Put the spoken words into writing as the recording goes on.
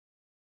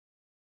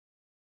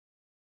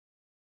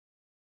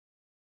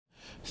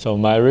So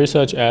my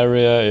research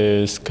area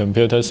is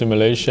computer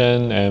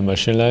simulation and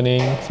machine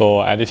learning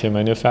for additive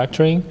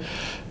manufacturing.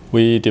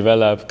 We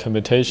develop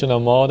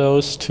computational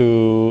models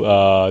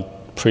to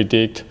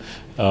predict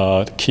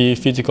key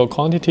physical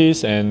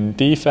quantities and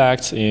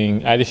defects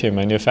in additive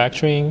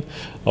manufacturing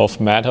of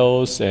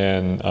metals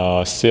and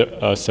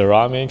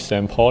ceramics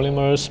and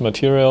polymers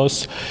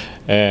materials.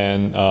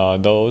 And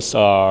those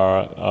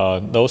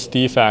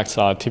defects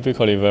are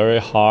typically very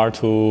hard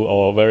to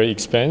or very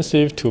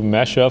expensive to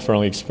measure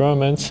from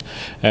experiments.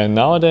 And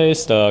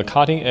nowadays, the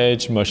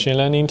cutting-edge machine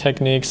learning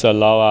techniques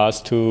allow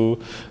us to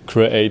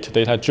create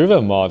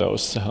data-driven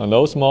models. And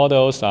those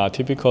models are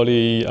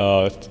typically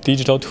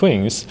digital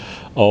twins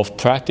of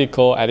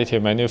practical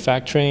additive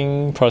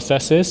manufacturing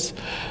processes.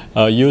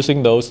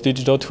 Using those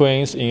digital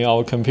twins in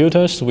our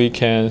computers, we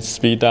can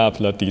speed up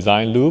the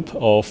design loop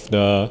of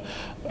the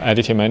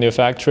additive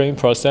manufacturing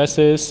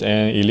processes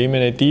and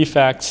eliminate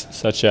defects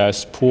such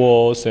as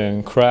pores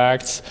and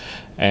cracks,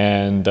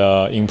 and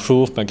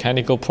improve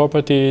mechanical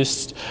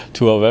properties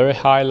to a very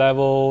high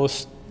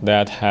levels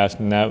that have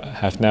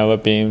never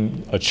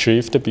been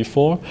achieved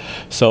before.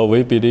 So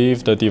we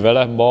believe the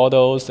developed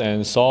models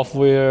and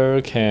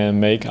software can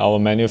make our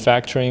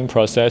manufacturing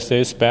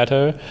processes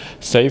better,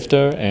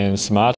 safer, and smarter.